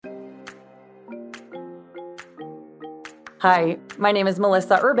Hi, my name is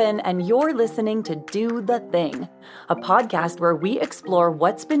Melissa Urban, and you're listening to Do the Thing, a podcast where we explore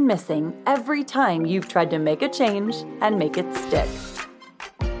what's been missing every time you've tried to make a change and make it stick.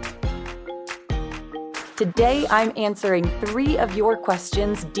 Today, I'm answering 3 of your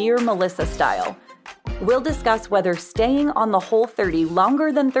questions, Dear Melissa style. We'll discuss whether staying on the Whole30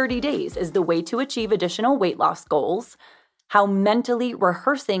 longer than 30 days is the way to achieve additional weight loss goals, how mentally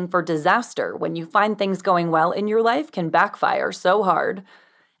rehearsing for disaster when you find things going well in your life can backfire so hard,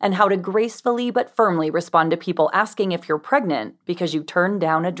 and how to gracefully but firmly respond to people asking if you're pregnant because you turned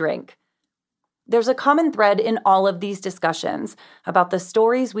down a drink. There's a common thread in all of these discussions about the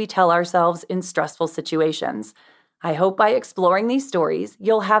stories we tell ourselves in stressful situations. I hope by exploring these stories,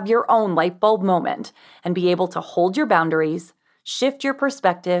 you'll have your own light bulb moment and be able to hold your boundaries, shift your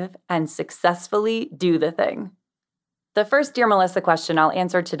perspective, and successfully do the thing. The first Dear Melissa question I'll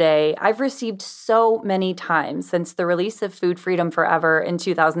answer today, I've received so many times since the release of Food Freedom Forever in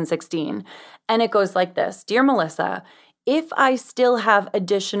 2016. And it goes like this. Dear Melissa, if I still have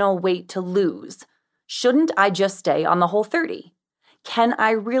additional weight to lose, shouldn't I just stay on the Whole30? Can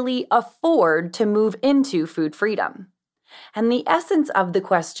I really afford to move into food freedom? And the essence of the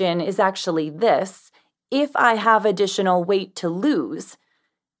question is actually this. If I have additional weight to lose,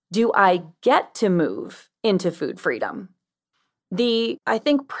 do I get to move into food freedom? I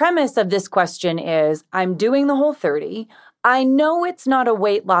think, premise of this question is I'm doing the Whole30. I know it's not a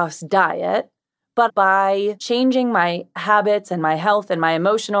weight loss diet, but by changing my habits and my health and my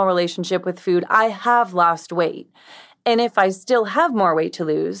emotional relationship with food, I have lost weight. And if I still have more weight to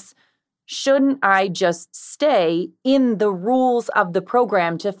lose, shouldn't I just stay in the rules of the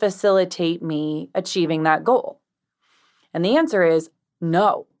program to facilitate me achieving that goal? And the answer is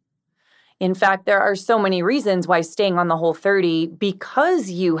no. In fact, there are so many reasons why staying on the Whole30,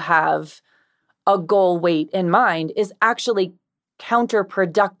 because you have a goal weight in mind, is actually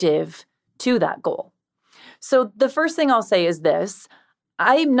counterproductive to that goal. So the first thing I'll say is this.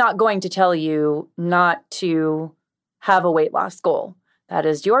 I'm not going to tell you not to have a weight loss goal. That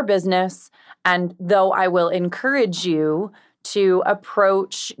is your business. And though I will encourage you to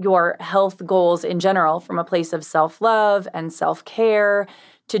approach your health goals in general from a place of self-love and self-care,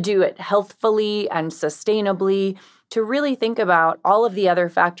 to do it healthfully and sustainably, to really think about all of the other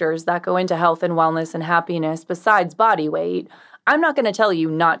factors that go into health and wellness and happiness besides body weight, I'm not going to tell you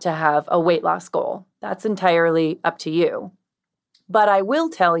not to have a weight loss goal. That's entirely up to you. But I will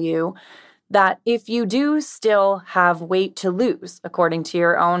tell you that if you do still have weight to lose, according to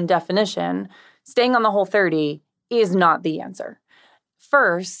your own definition, staying on the Whole30 is not the answer.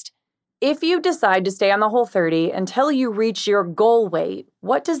 First, if you decide to stay on the Whole30 until you reach your goal weight,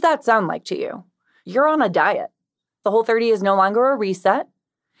 what does that sound like to you? You're on a diet. The Whole30 is no longer a reset.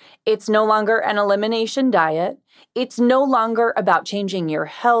 It's no longer an elimination diet. It's no longer about changing your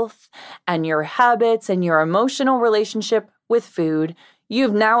health and your habits and your emotional relationship with food.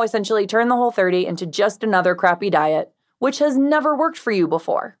 You've now essentially turned the Whole30 into just another crappy diet, which has never worked for you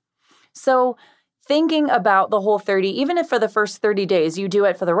before. So thinking about the Whole30, even if for the first 30 days you do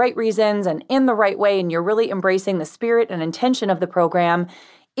it for the right reasons and in the right way, and you're really embracing the spirit and intention of the program,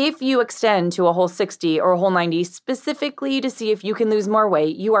 if you extend to a Whole60 or a Whole90 specifically to see if you can lose more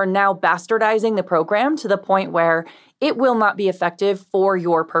weight, you are now bastardizing the program to the point where it will not be effective for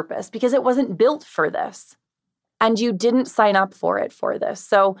your purpose because it wasn't built for this. And you didn't sign up for it for this.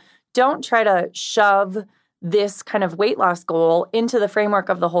 So don't try to shove this kind of weight loss goal into the framework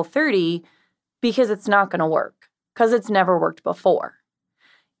of the Whole30 because it's not going to work, because it's never worked before.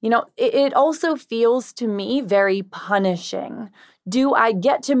 You know, it also feels to me very punishing. Do I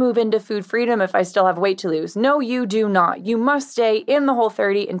get to move into food freedom if I still have weight to lose? No, you do not. You must stay in the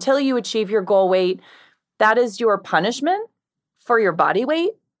Whole30 until you achieve your goal weight. That is your punishment for your body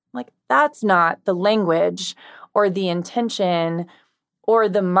weight. Like, that's not the language or the intention or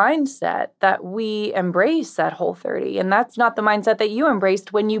the mindset that we embrace at Whole30. And that's not the mindset that you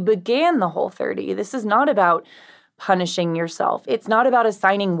embraced when you began the Whole30. This is not about punishing yourself. It's not about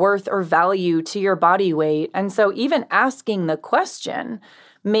assigning worth or value to your body weight. And so even asking the question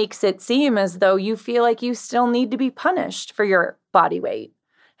makes it seem as though you feel like you still need to be punished for your body weight.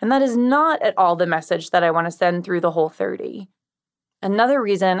 And that is not at all the message that I want to send through the Whole30. Another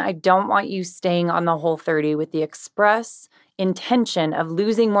reason I don't want you staying on the Whole30 with the express intention of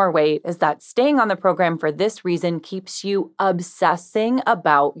losing more weight is that staying on the program for this reason keeps you obsessing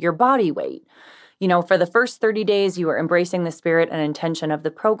about your body weight. You know, for the first 30 days, you were embracing the spirit and intention of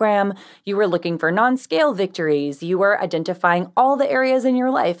the program. You were looking for non-scale victories. You were identifying all the areas in your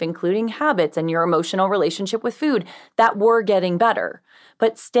life, including habits and your emotional relationship with food, that were getting better.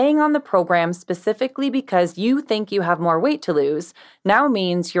 But staying on the program specifically because you think you have more weight to lose now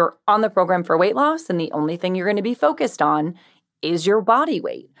means you're on the program for weight loss, and the only thing you're going to be focused on is your body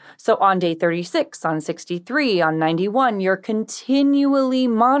weight. So on day 36, on 63, on 91, you're continually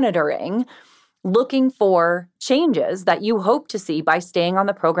monitoring, looking for changes that you hope to see by staying on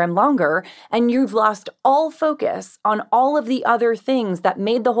the program longer, and you've lost all focus on all of the other things that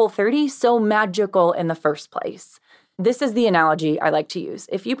made the Whole30 so magical in the first place. This is the analogy I like to use.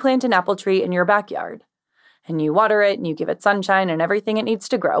 If you plant an apple tree in your backyard, and you water it and you give it sunshine and everything it needs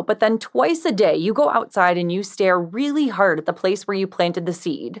to grow, but then twice a day you go outside and you stare really hard at the place where you planted the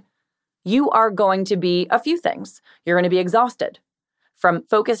seed, you are going to be a few things. You're going to be exhausted from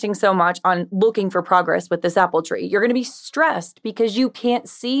focusing so much on looking for progress with this apple tree. You're going to be stressed because you can't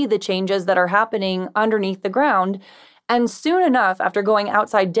see the changes that are happening underneath the ground. And soon enough, after going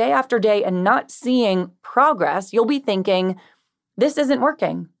outside day after day and not seeing progress, you'll be thinking, this isn't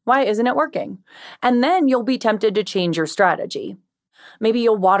working. Why isn't it working? And then you'll be tempted to change your strategy. Maybe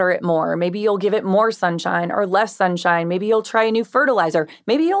you'll water it more. Maybe you'll give it more sunshine or less sunshine. Maybe you'll try a new fertilizer.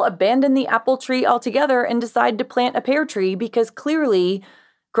 Maybe you'll abandon the apple tree altogether and decide to plant a pear tree because clearly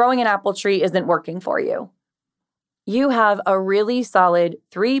growing an apple tree isn't working for you. You have a really solid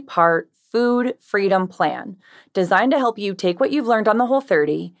 3-part food freedom plan designed to help you take what you've learned on the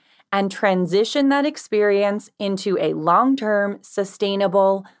Whole30 and transition that experience into a long-term,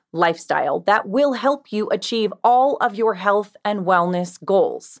 sustainable lifestyle that will help you achieve all of your health and wellness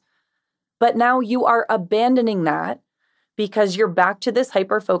goals. But now you are abandoning that because you're back to this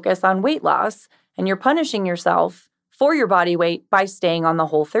hyper-focus on weight loss, and you're punishing yourself for your body weight by staying on the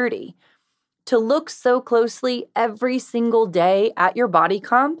Whole30. To look so closely every single day at your body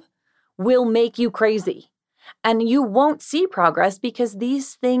comp will make you crazy. And you won't see progress because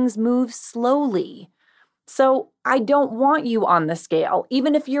these things move slowly. So I don't want you on the scale.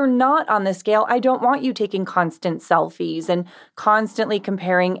 Even if you're not on the scale, I don't want you taking constant selfies and constantly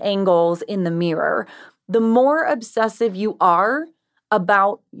comparing angles in the mirror. The more obsessive you are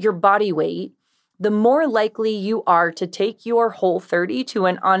about your body weight, the more likely you are to take your Whole30 to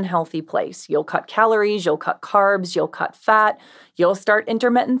an unhealthy place. You'll cut calories, you'll cut carbs, you'll cut fat, you'll start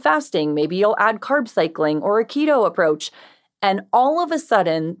intermittent fasting, maybe you'll add carb cycling or a keto approach. And all of a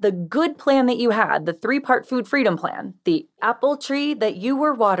sudden, the good plan that you had, the 3-part food freedom plan, the apple tree that you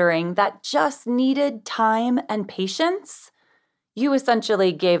were watering that just needed time and patience, you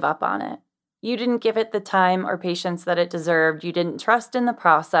essentially gave up on it. You didn't give it the time or patience that it deserved. You didn't trust in the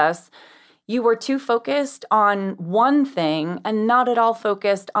process. You were too focused on one thing and not at all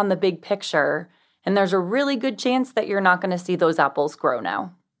focused on the big picture. And there's a really good chance that you're not going to see those apples grow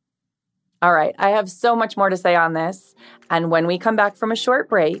now. All right, I have so much more to say on this. And when we come back from a short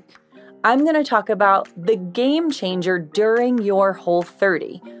break, I'm going to talk about the game changer during your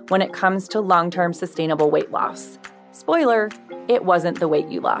Whole30 when it comes to long-term sustainable weight loss. Spoiler, it wasn't the weight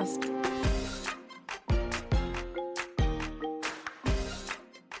you lost.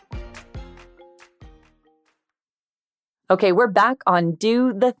 Okay, we're back on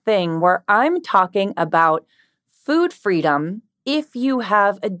Do the Thing, where I'm talking about food freedom if you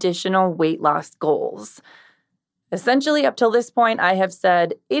have additional weight loss goals. Essentially, up till this point, I have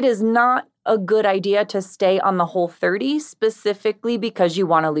said it is not a good idea to stay on the Whole30 specifically because you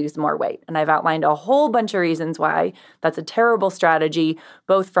want to lose more weight. And I've outlined a whole bunch of reasons why that's a terrible strategy,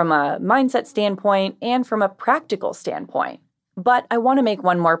 both from a mindset standpoint and from a practical standpoint. But I want to make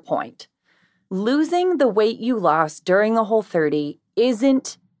one more point. Losing the weight you lost during the Whole30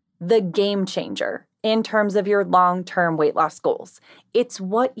 isn't the game changer in terms of your long-term weight loss goals. It's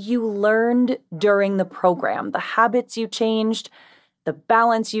what you learned during the program, the habits you changed, the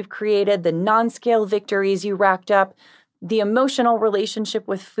balance you've created, the non-scale victories you racked up, the emotional relationship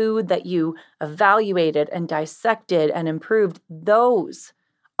with food that you evaluated and dissected and improved. Those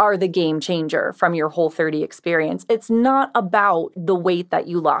are the game changer from your Whole30 experience. It's not about the weight that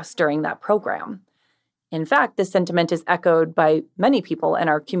you lost during that program. In fact, this sentiment is echoed by many people in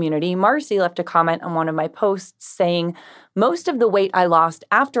our community. Marcy left a comment on one of my posts saying, most of the weight I lost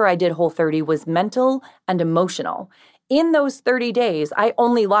after I did Whole30 was mental and emotional. In those 30 days, I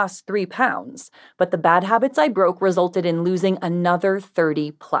only lost 3 pounds, but the bad habits I broke resulted in losing another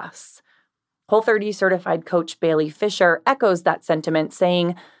 30 plus. Whole30 certified coach Bailey Fisher echoes that sentiment,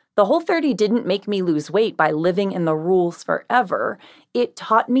 saying, the Whole30 didn't make me lose weight by living in the rules forever. It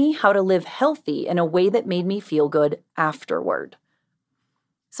taught me how to live healthy in a way that made me feel good afterward.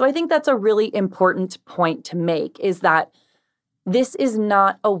 So I think that's a really important point to make, is that this is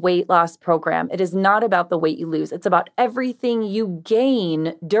not a weight loss program. It is not about the weight you lose. It's about everything you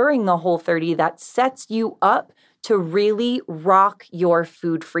gain during the Whole30 that sets you up to really rock your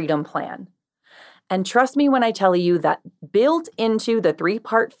food freedom plan. And trust me when I tell you that built into the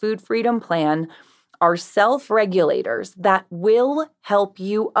 3-part food freedom plan are self-regulators that will help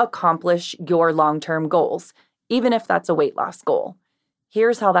you accomplish your long-term goals, even if that's a weight loss goal.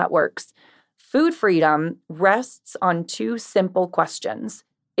 Here's how that works. Food freedom rests on 2 simple questions.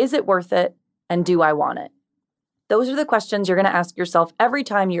 Is it worth it? And do I want it? Those are the questions you're going to ask yourself every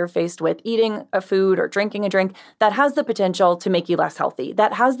time you're faced with eating a food or drinking a drink that has the potential to make you less healthy,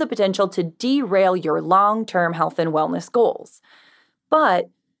 that has the potential to derail your long-term health and wellness goals. But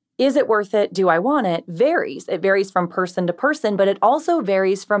is it worth it? Do I want it? Varies. It varies from person to person, but it also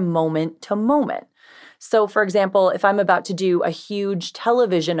varies from moment to moment. So, for example, if I'm about to do a huge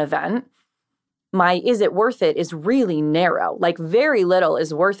television event, my is it worth it is really narrow. Like very little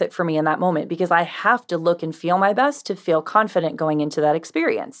is worth it for me in that moment because I have to look and feel my best to feel confident going into that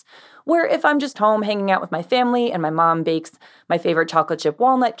experience. Where if I'm just home hanging out with my family and my mom bakes my favorite chocolate chip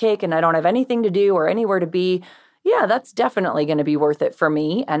walnut cake and I don't have anything to do or anywhere to be, yeah, that's definitely going to be worth it for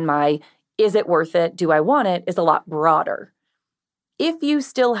me. And my is it worth it? Do I want it? Is a lot broader. If you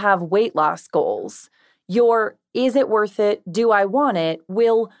still have weight loss goals, your is it worth it? Do I want it?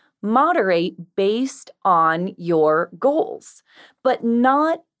 Will moderate based on your goals, but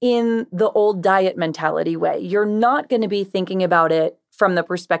not in the old diet mentality way. You're not going to be thinking about it from the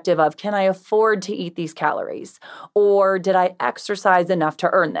perspective of, can I afford to eat these calories? Or did I exercise enough to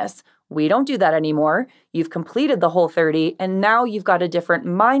earn this? We don't do that anymore. You've completed the Whole30, and now you've got a different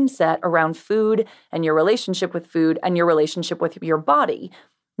mindset around food and your relationship with food and your relationship with your body.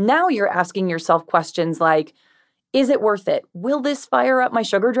 Now you're asking yourself questions like, is it worth it? Will this fire up my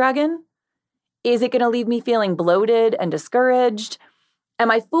sugar dragon? Is it going to leave me feeling bloated and discouraged? Am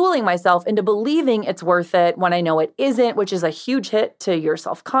I fooling myself into believing it's worth it when I know it isn't, which is a huge hit to your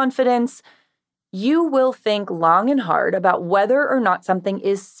self-confidence? You will think long and hard about whether or not something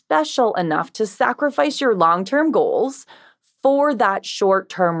is special enough to sacrifice your long-term goals for that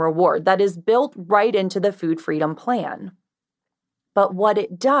short-term reward that is built right into the food freedom plan. But what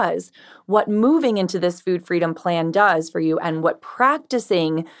it does, what moving into this food freedom plan does for you and what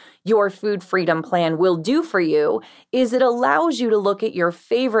practicing your food freedom plan will do for you is it allows you to look at your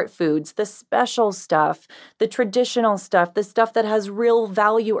favorite foods, the special stuff, the traditional stuff, the stuff that has real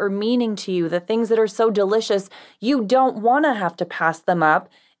value or meaning to you, the things that are so delicious, you don't want to have to pass them up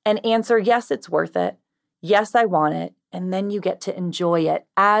and answer, yes, it's worth it. Yes, I want it. And then you get to enjoy it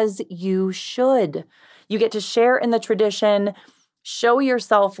as you should. You get to share in the tradition, show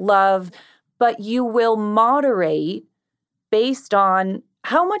yourself love, but you will moderate based on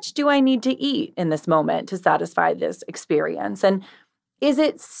how much do I need to eat in this moment to satisfy this experience? And is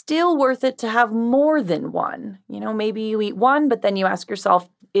it still worth it to have more than one? You know, maybe you eat one, but then you ask yourself,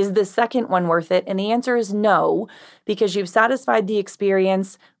 is the second one worth it? And the answer is no, because you've satisfied the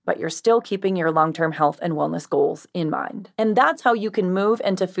experience, but you're still keeping your long-term health and wellness goals in mind. And that's how you can move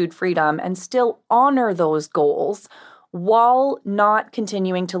into food freedom and still honor those goals while not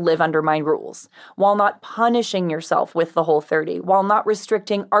continuing to live under my rules, while not punishing yourself with the Whole30, while not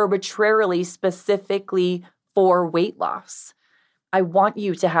restricting arbitrarily specifically for weight loss. I want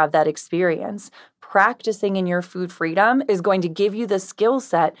you to have that experience. Practicing in your food freedom is going to give you the skill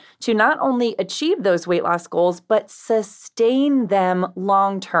set to not only achieve those weight loss goals, but sustain them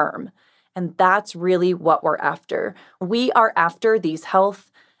long term. And that's really what we're after. We are after these health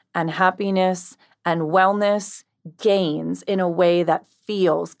and happiness and wellness gains in a way that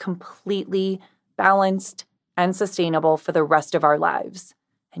feels completely balanced and sustainable for the rest of our lives.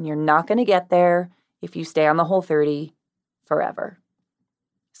 And you're not going to get there if you stay on the Whole30 forever.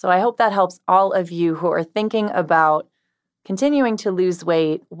 So I hope that helps all of you who are thinking about continuing to lose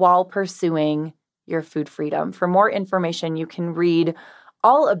weight while pursuing your food freedom. For more information, you can read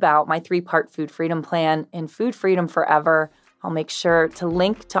all about my 3-part food freedom plan in Food Freedom Forever. I'll make sure to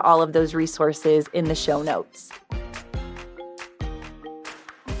link to all of those resources in the show notes.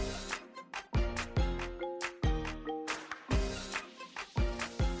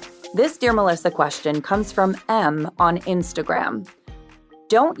 This Dear Melissa question comes from M on Instagram.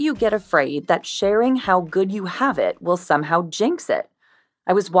 Don't you get afraid that sharing how good you have it will somehow jinx it?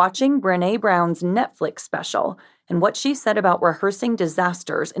 I was watching Brené Brown's Netflix special, and what she said about rehearsing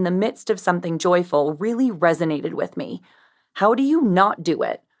disasters in the midst of something joyful really resonated with me. How do you not do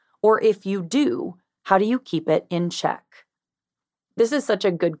it? Or if you do, how do you keep it in check? This is such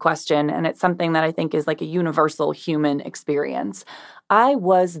a good question, and it's something that I think is like a universal human experience. I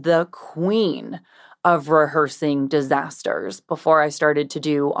was the queen of rehearsing disasters before I started to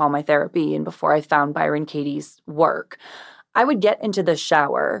do all my therapy and before I found Byron Katie's work. I would get into the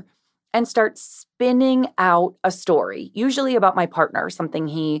shower and start spinning out a story, usually about my partner, something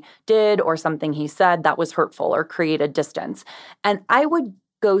he did or something he said that was hurtful or created distance. And I would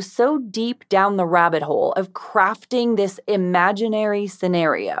go so deep down the rabbit hole of crafting this imaginary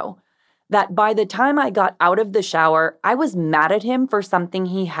scenario that by the time I got out of the shower, I was mad at him for something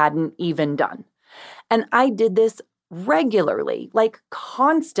he hadn't even done. And I did this regularly, like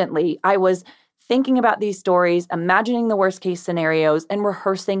constantly. I was thinking about these stories, imagining the worst case scenarios, and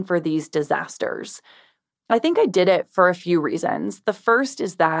rehearsing for these disasters. I think I did it for a few reasons. The first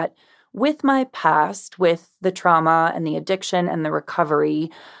is that with my past, with the trauma and the addiction and the recovery,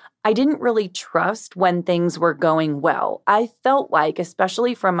 I didn't really trust when things were going well. I felt like,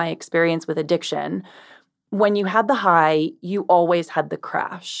 especially from my experience with addiction, when you had the high, you always had the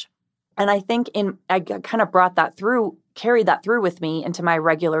crash. And I think I kind of carried that through with me into my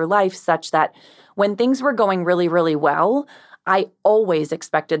regular life, such that when things were going really, really well, I always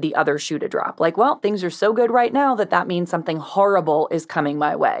expected the other shoe to drop. Like, well, things are so good right now that means something horrible is coming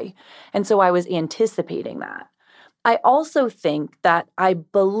my way. And so I was anticipating that. I also think that I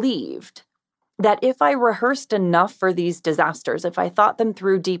believed that if I rehearsed enough for these disasters, if I thought them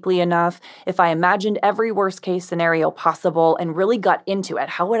through deeply enough, if I imagined every worst case scenario possible and really got into it,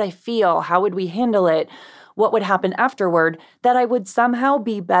 how would I feel? How would we handle it? What would happen afterward? That I would somehow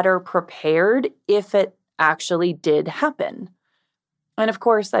be better prepared if it actually did happen. And of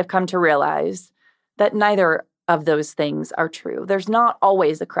course, I've come to realize that neither of those things are true. There's not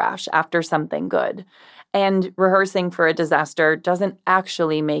always a crash after something good. And rehearsing for a disaster doesn't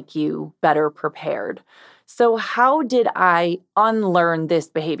actually make you better prepared. So how did I unlearn this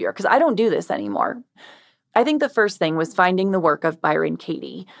behavior? Because I don't do this anymore. I think the first thing was finding the work of Byron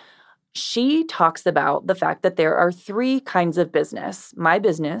Katie. She talks about the fact that there are three kinds of business: my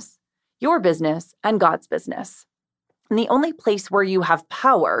business, your business, and God's business. And the only place where you have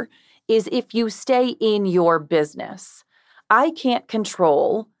power is if you stay in your business. I can't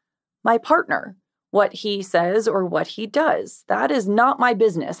control my partner, what he says or what he does. That is not my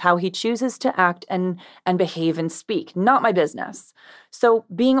business, how he chooses to act and behave and speak. Not my business. So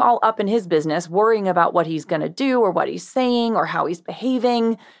being all up in his business, worrying about what he's going to do or what he's saying or how he's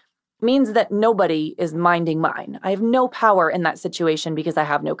behaving, means that nobody is minding mine. I have no power in that situation because I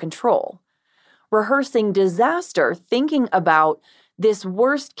have no control. Rehearsing disaster, thinking about this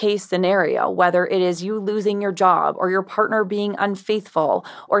worst case scenario, whether it is you losing your job or your partner being unfaithful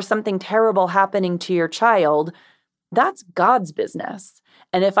or something terrible happening to your child, that's God's business.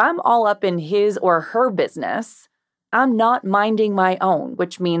 And if I'm all up in his or her business, I'm not minding my own,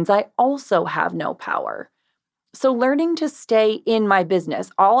 which means I also have no power. So learning to stay in my business,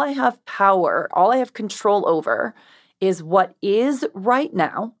 all I have power, all I have control over is what is right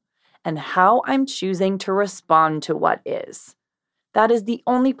now and how I'm choosing to respond to what is. That is the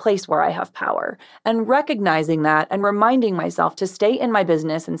only place where I have power. And recognizing that and reminding myself to stay in my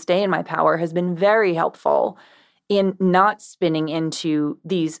business and stay in my power has been very helpful in not spinning into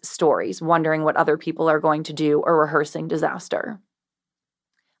these stories, wondering what other people are going to do or rehearsing disaster.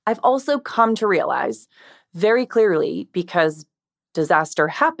 I've also come to realize very clearly, because disaster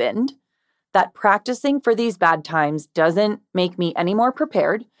happened, that practicing for these bad times doesn't make me any more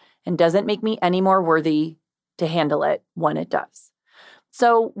prepared and doesn't make me any more worthy to handle it when it does.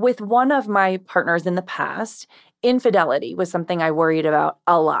 So with one of my partners in the past, infidelity was something I worried about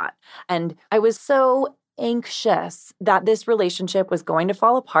a lot. And I was so anxious that this relationship was going to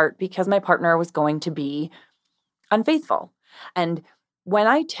fall apart because my partner was going to be unfaithful. And when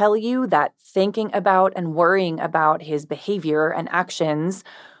I tell you that thinking about and worrying about his behavior and actions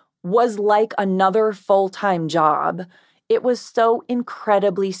was like another full-time job, it was so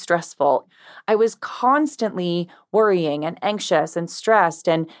incredibly stressful. I was constantly worrying and anxious and stressed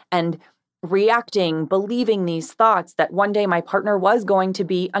and reacting, believing these thoughts that one day my partner was going to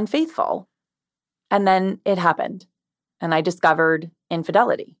be unfaithful. And then it happened, and I discovered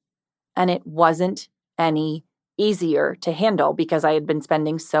infidelity. And it wasn't any easier to handle because I had been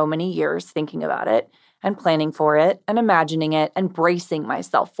spending so many years thinking about it and planning for it and imagining it and bracing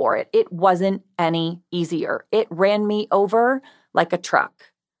myself for it. It wasn't any easier. It ran me over like a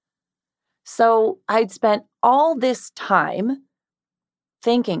truck. So I'd spent all this time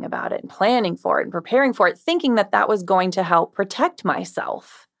thinking about it and planning for it and preparing for it, thinking that that was going to help protect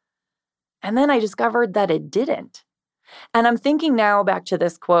myself. And then I discovered that it didn't. And I'm thinking now back to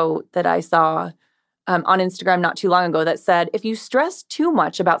this quote that I saw on Instagram not too long ago that said, if you stress too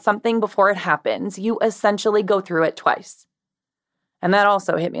much about something before it happens, you essentially go through it twice. And that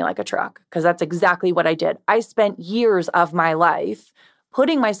also hit me like a truck because that's exactly what I did. I spent years of my life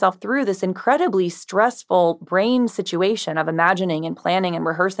putting myself through this incredibly stressful brain situation of imagining and planning and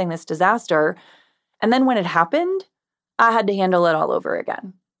rehearsing this disaster. And then when it happened, I had to handle it all over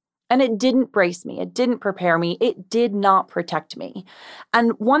again. And it didn't brace me. It didn't prepare me. It did not protect me.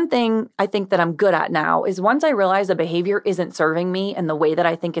 And one thing I think that I'm good at now is once I realize a behavior isn't serving me in the way that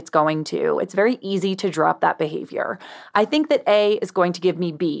I think it's going to, it's very easy to drop that behavior. I think that A is going to give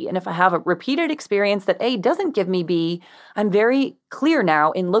me B. And if I have a repeated experience that A doesn't give me B, I'm very clear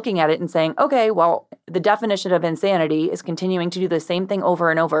now in looking at it and saying, okay, well, the definition of insanity is continuing to do the same thing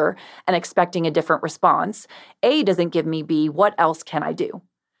over and over and expecting a different response. A doesn't give me B. What else can I do?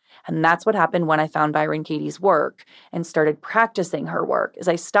 And that's what happened when I found Byron Katie's work and started practicing her work, is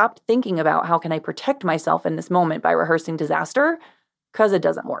I stopped thinking about how can I protect myself in this moment by rehearsing disaster, because it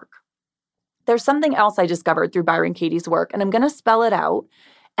doesn't work. There's something else I discovered through Byron Katie's work, and I'm going to spell it out,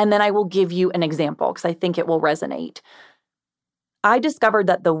 and then I will give you an example because I think it will resonate. I discovered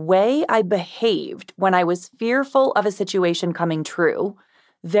that the way I behaved when I was fearful of a situation coming true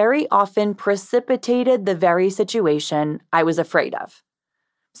very often precipitated the very situation I was afraid of.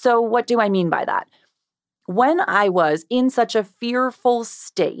 So what do I mean by that? When I was in such a fearful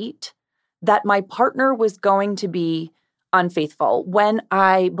state that my partner was going to be unfaithful, when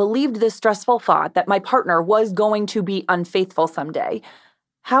I believed this stressful thought that my partner was going to be unfaithful someday,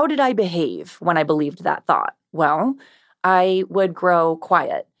 how did I behave when I believed that thought? Well, I would grow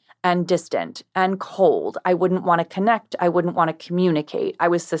quiet and distant and cold. I wouldn't want to connect. I wouldn't want to communicate. I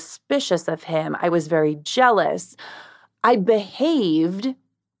was suspicious of him. I was very jealous. I behaved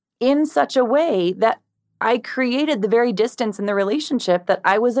in such a way that I created the very distance in the relationship that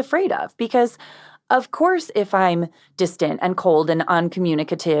I was afraid of. Because, of course, if I'm distant and cold and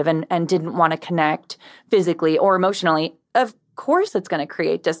uncommunicative and didn't want to connect physically or emotionally, of course it's going to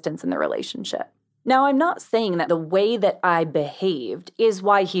create distance in the relationship. Now, I'm not saying that the way that I behaved is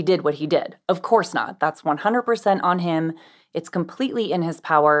why he did what he did. Of course not. That's 100% on him. It's completely in his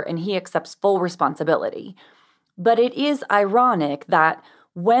power, and he accepts full responsibility. But it is ironic that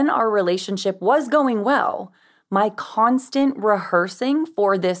when our relationship was going well, my constant rehearsing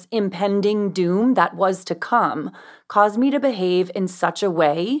for this impending doom that was to come caused me to behave in such a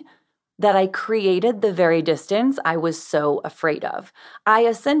way that I created the very distance I was so afraid of. I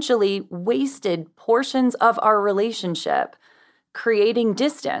essentially wasted portions of our relationship creating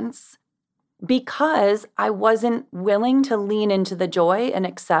distance because I wasn't willing to lean into the joy and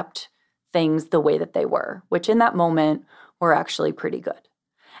accept things the way that they were, which in that moment were actually pretty good.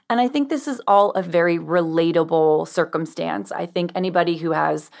 And I think this is all a very relatable circumstance. I think anybody who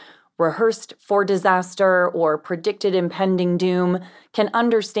has rehearsed for disaster or predicted impending doom can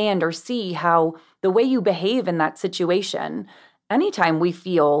understand or see how the way you behave in that situation, anytime we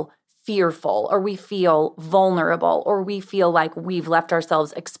feel fearful or we feel vulnerable or we feel like we've left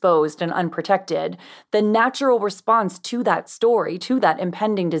ourselves exposed and unprotected, the natural response to that story, to that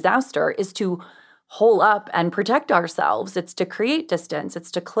impending disaster, is to hole up and protect ourselves. It's to create distance.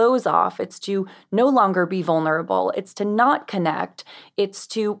 It's to close off. It's to no longer be vulnerable. It's to not connect. It's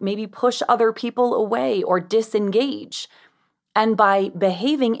to maybe push other people away or disengage. And by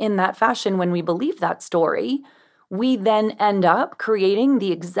behaving in that fashion when we believe that story, we then end up creating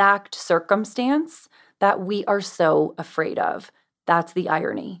the exact circumstance that we are so afraid of. That's the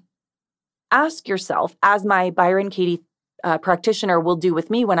irony. Ask yourself, as my Byron Katie practitioner will do with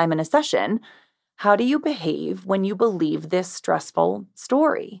me when I'm in a session, how do you behave when you believe this stressful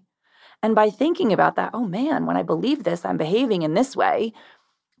story? And by thinking about that, oh man, when I believe this, I'm behaving in this way.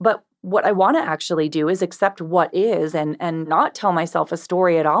 But what I want to actually do is accept what is and not tell myself a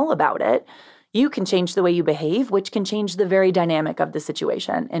story at all about it. You can change the way you behave, which can change the very dynamic of the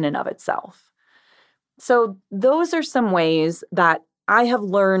situation in and of itself. So those are some ways that I have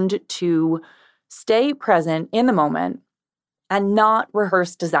learned to stay present in the moment and not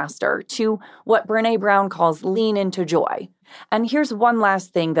rehearse disaster, to what Brené Brown calls lean into joy. And here's one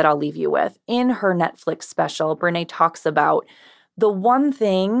last thing that I'll leave you with. In her Netflix special, Brené talks about the one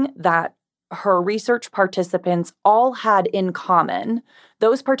thing that her research participants all had in common,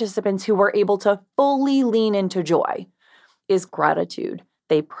 those participants who were able to fully lean into joy, is gratitude.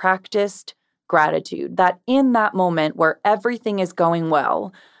 They practiced gratitude, that in that moment where everything is going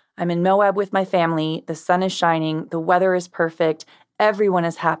well, I'm in Moab with my family, the sun is shining, the weather is perfect, everyone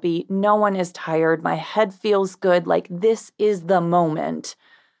is happy, no one is tired, my head feels good, like this is the moment.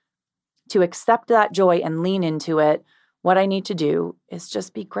 To accept that joy and lean into it, what I need to do is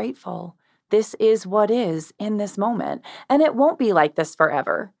just be grateful. This is what is in this moment. And it won't be like this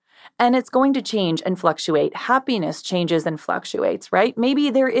forever. And it's going to change and fluctuate. Happiness changes and fluctuates, right?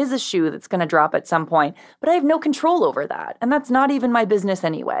 Maybe there is a shoe that's going to drop at some point, but I have no control over that. And that's not even my business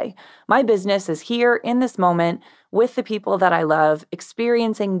anyway. My business is here in this moment with the people that I love,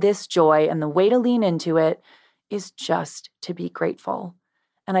 experiencing this joy, and the way to lean into it is just to be grateful.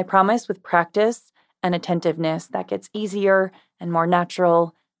 And I promise with practice and attentiveness, that gets easier and more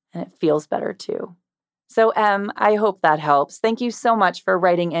natural, and it feels better too. So, I hope that helps. Thank you so much for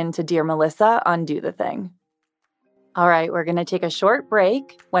writing in to Dear Melissa on Do the Thing. All right, we're going to take a short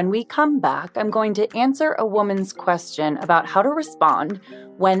break. When we come back, I'm going to answer a woman's question about how to respond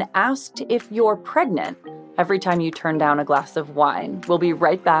when asked if you're pregnant every time you turn down a glass of wine. We'll be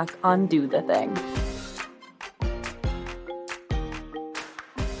right back on Do the Thing.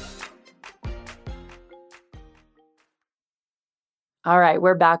 All right,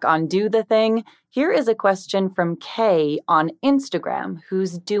 we're back on Do the Thing. Here is a question from Kay on Instagram,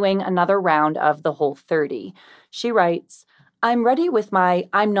 who's doing another round of the Whole30. She writes, I'm ready with my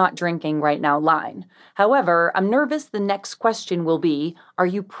I'm not drinking right now line. However, I'm nervous the next question will be, are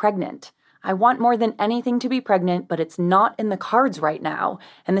you pregnant? I want more than anything to be pregnant, but it's not in the cards right now,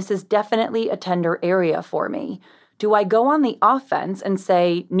 and this is definitely a tender area for me. Do I go on the offense and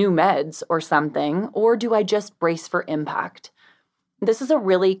say new meds or something, or do I just brace for impact? This is a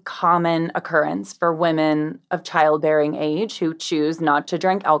really common occurrence for women of childbearing age who choose not to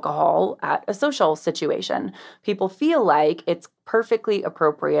drink alcohol at a social situation. People feel like it's perfectly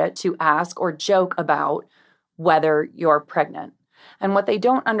appropriate to ask or joke about whether you're pregnant. And what they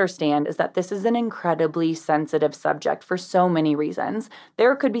don't understand is that this is an incredibly sensitive subject for so many reasons.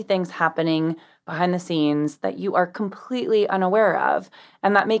 There could be things happening behind the scenes that you are completely unaware of,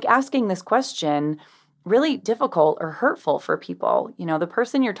 and that make asking this question really difficult or hurtful for people. You know, the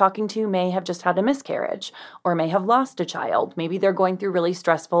person you're talking to may have just had a miscarriage or may have lost a child. Maybe they're going through really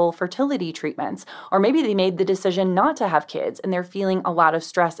stressful fertility treatments, or maybe they made the decision not to have kids and they're feeling a lot of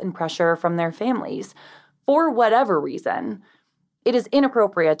stress and pressure from their families. For whatever reason, it is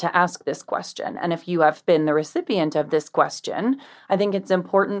inappropriate to ask this question. And if you have been the recipient of this question, I think it's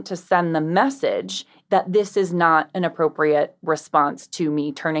important to send the message that this is not an appropriate response to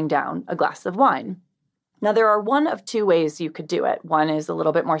me turning down a glass of wine. Now, there are one of two ways you could do it. One is a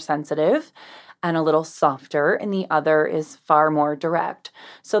little bit more sensitive and a little softer, and the other is far more direct.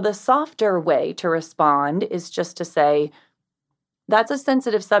 So the softer way to respond is just to say, that's a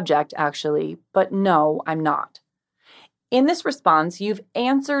sensitive subject, actually, but no, I'm not. In this response, you've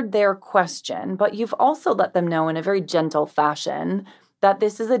answered their question, but you've also let them know in a very gentle fashion that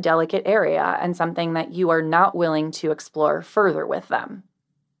this is a delicate area and something that you are not willing to explore further with them.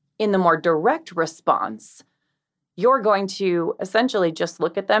 In the more direct response, you're going to essentially just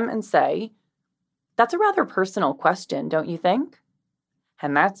look at them and say, that's a rather personal question, don't you think?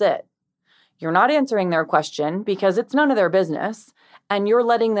 And that's it. You're not answering their question because it's none of their business, and you're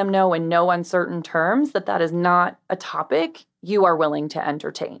letting them know in no uncertain terms that that is not a topic you are willing to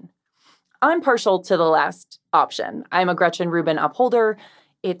entertain. I'm partial to the last option. I'm a Gretchen Rubin upholder.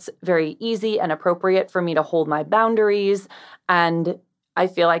 It's very easy and appropriate for me to hold my boundaries, and I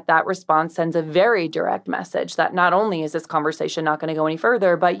feel like that response sends a very direct message that not only is this conversation not going to go any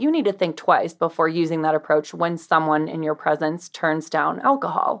further, but you need to think twice before using that approach when someone in your presence turns down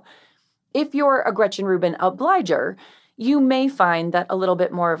alcohol. If you're a Gretchen Rubin obliger, you may find that a little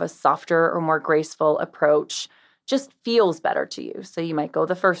bit more of a softer or more graceful approach just feels better to you. So you might go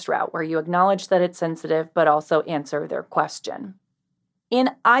the first route where you acknowledge that it's sensitive, but also answer their question. In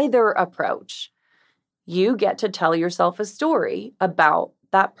either approach, you get to tell yourself a story about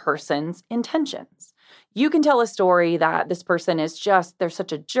that person's intentions. You can tell a story that this person is just, they're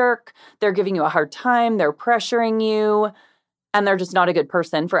such a jerk, they're giving you a hard time, they're pressuring you, and they're just not a good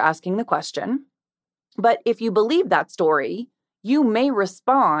person for asking the question. But if you believe that story, you may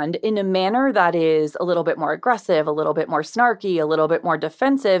respond in a manner that is a little bit more aggressive, a little bit more snarky, a little bit more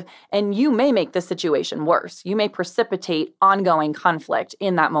defensive, and you may make the situation worse. You may precipitate ongoing conflict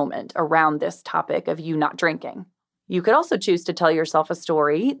in that moment around this topic of you not drinking. You could also choose to tell yourself a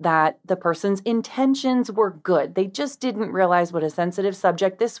story that the person's intentions were good. They just didn't realize what a sensitive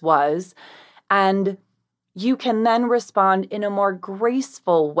subject this was, and you can then respond in a more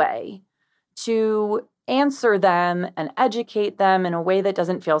graceful way to answer them and educate them in a way that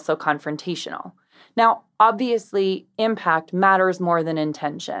doesn't feel so confrontational. Now, obviously, impact matters more than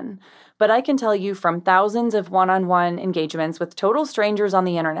intention, but I can tell you from thousands of one-on-one engagements with total strangers on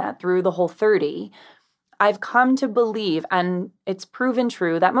the internet through the Whole30, I've come to believe, and it's proven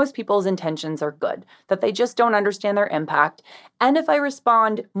true, that most people's intentions are good, that they just don't understand their impact. And if I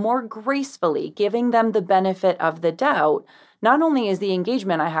respond more gracefully, giving them the benefit of the doubt, not only is the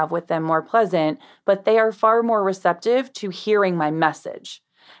engagement I have with them more pleasant, but they are far more receptive to hearing my message.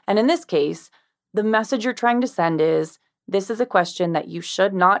 And in this case, the message you're trying to send is, this is a question that you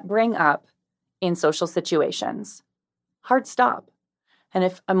should not bring up in social situations. Hard stop. And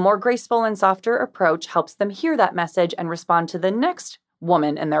if a more graceful and softer approach helps them hear that message and respond to the next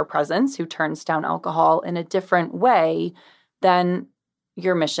woman in their presence who turns down alcohol in a different way, then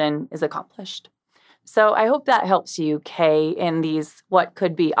your mission is accomplished. So I hope that helps you, Kay, in these what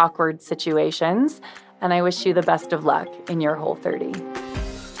could be awkward situations. And I wish you the best of luck in your Whole30.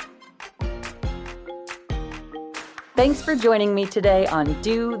 Thanks for joining me today on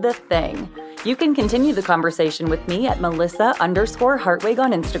Do the Thing. You can continue the conversation with me at Melissa_Hartwig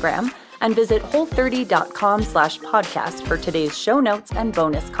on Instagram and visit Whole30.com/podcast for today's show notes and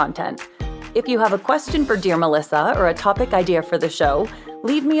bonus content. If you have a question for Dear Melissa or a topic idea for the show,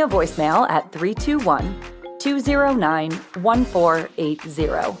 leave me a voicemail at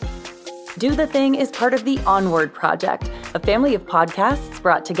 321-209-1480. Do the Thing is part of the Onward Project, a family of podcasts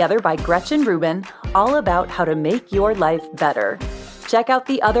brought together by Gretchen Rubin, all about how to make your life better. Check out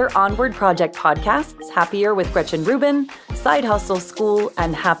the other Onward Project podcasts, Happier with Gretchen Rubin, Side Hustle School,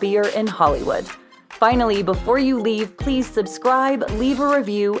 and Happier in Hollywood. Finally, before you leave, please subscribe, leave a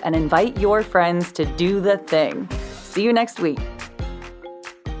review, and invite your friends to do the thing. See you next week.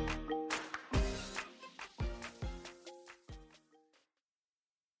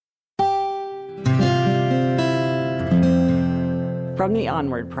 From the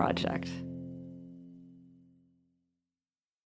Onward Project.